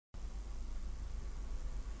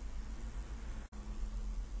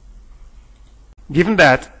Given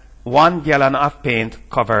that 1 gallon of paint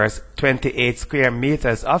covers 28 square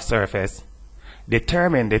meters of surface,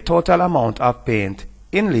 determine the total amount of paint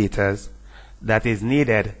in liters that is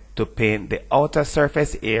needed to paint the outer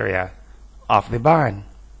surface area of the barn.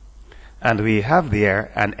 And we have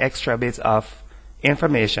there an extra bit of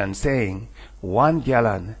information saying 1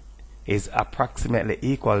 gallon is approximately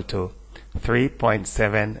equal to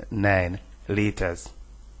 3.79 liters.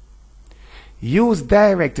 Use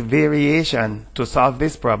direct variation to solve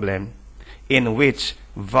this problem, in which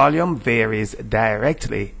volume varies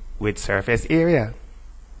directly with surface area.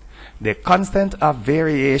 The constant of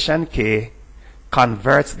variation K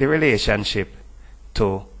converts the relationship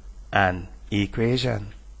to an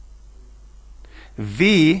equation.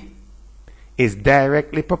 V is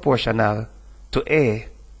directly proportional to A,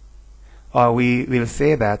 or we will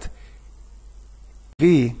say that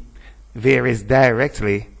V varies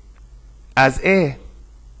directly as A.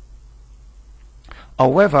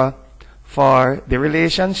 However, for the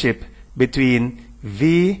relationship between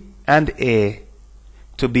V and A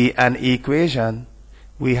to be an equation,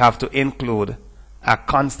 we have to include a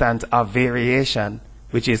constant of variation,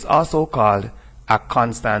 which is also called a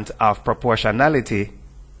constant of proportionality,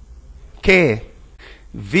 K.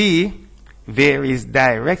 V varies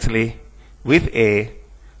directly with A,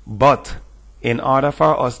 but in order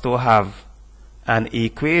for us to have an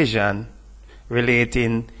equation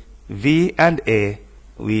relating V and A,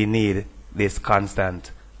 we need this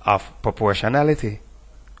constant of proportionality.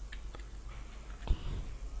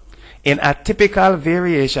 In a typical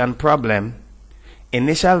variation problem,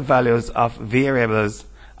 initial values of variables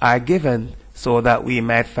are given so that we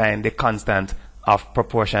might find the constant of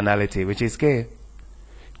proportionality, which is K.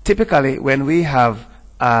 Typically, when we have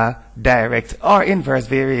a direct or inverse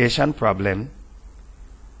variation problem,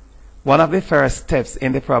 one of the first steps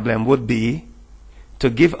in the problem would be to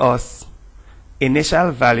give us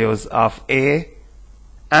initial values of A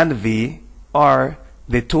and V, or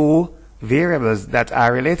the two variables that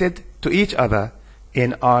are related to each other,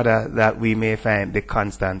 in order that we may find the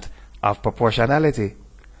constant of proportionality.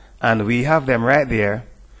 And we have them right there.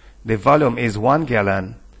 The volume is 1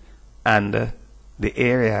 gallon and the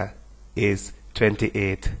area is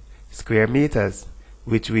 28 square meters,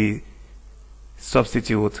 which we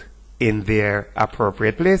substitute in their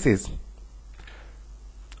appropriate places.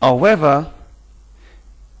 However,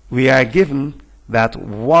 we are given that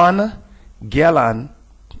 1 gallon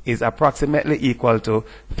is approximately equal to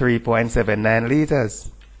 3.79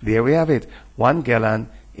 liters. There we have it. 1 gallon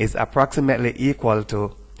is approximately equal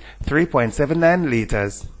to 3.79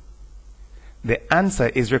 liters. The answer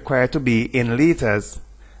is required to be in liters,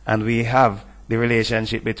 and we have the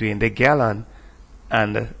relationship between the gallon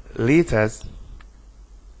and liters.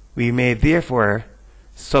 We may therefore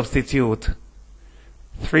substitute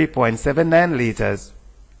 3.79 liters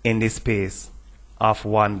in the space of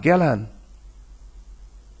 1 gallon.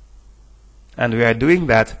 And we are doing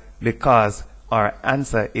that because our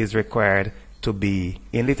answer is required to be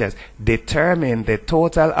in liters. Determine the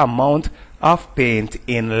total amount of paint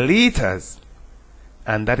in liters.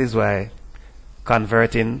 And that is why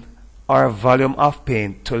converting our volume of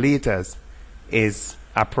paint to liters is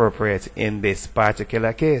appropriate in this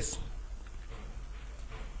particular case.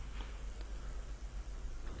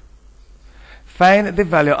 Find the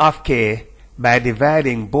value of K by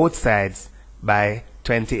dividing both sides by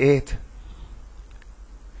 28.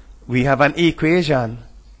 We have an equation,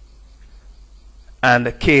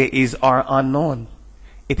 and K is our unknown.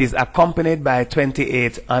 It is accompanied by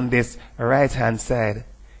 28 on this right-hand side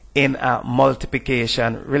in a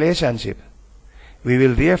multiplication relationship. We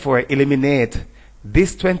will therefore eliminate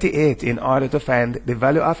this 28 in order to find the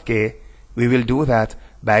value of K. We will do that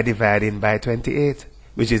by dividing by 28,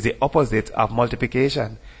 which is the opposite of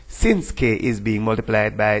multiplication, since K is being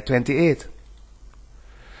multiplied by 28.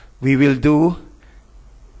 We will do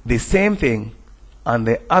the same thing on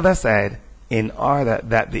the other side in order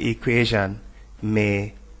that the equation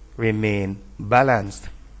may remain balanced.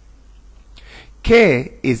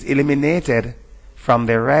 K is eliminated from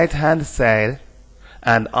the right hand side,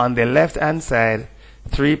 and on the left hand side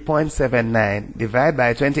 3.79 divided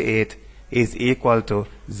by 28 is equal to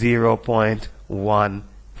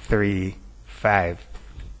 0.135.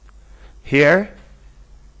 Here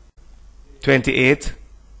 28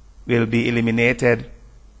 will be eliminated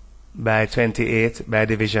by 28 by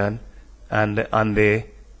division, and on the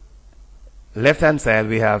left hand side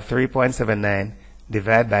we have 3.79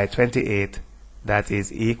 divided by 28, that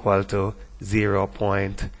is equal to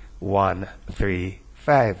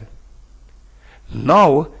 0.135.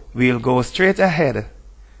 Now we'll go straight ahead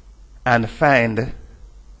and find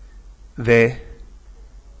the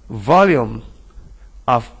volume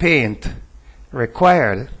of paint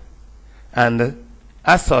required, and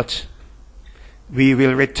as such we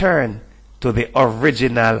will return to the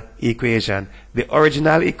original equation. The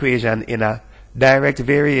original equation in a direct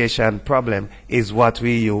variation problem is what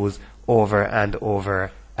we use over and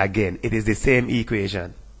over again. It is the same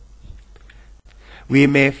equation. We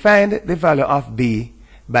may find the value of b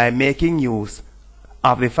by making use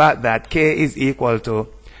of the fact that k is equal to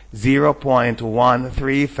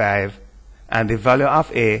 0.135 and the value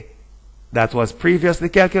of a that was previously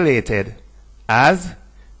calculated as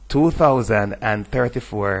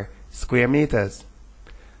 2034 square meters.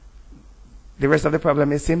 The rest of the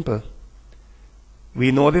problem is simple.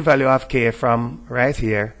 We know the value of k from right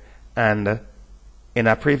here, and in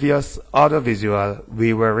a previous audiovisual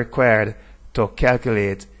we were required to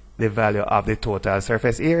calculate the value of the total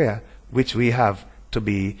surface area, which we have to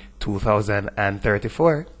be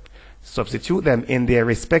 2034. Substitute them in their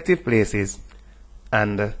respective places,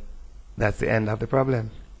 and that's the end of the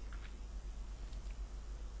problem.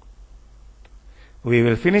 We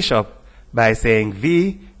will finish up by saying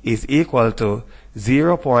V is equal to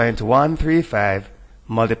 0.135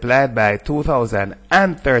 multiplied by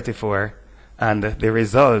 2034, and the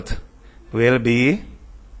result will be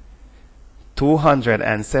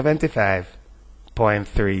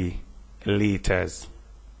 275.3 liters.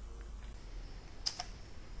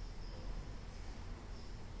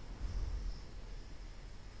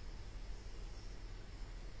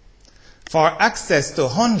 For access to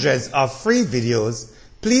hundreds of free videos,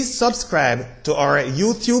 please subscribe to our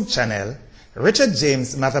YouTube channel, Richard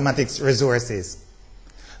James Mathematics Resources.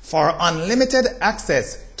 For unlimited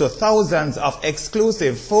access to thousands of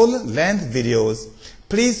exclusive full-length videos,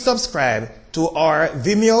 please subscribe to our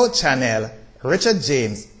Vimeo channel, Richard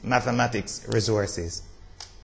James Mathematics Resources.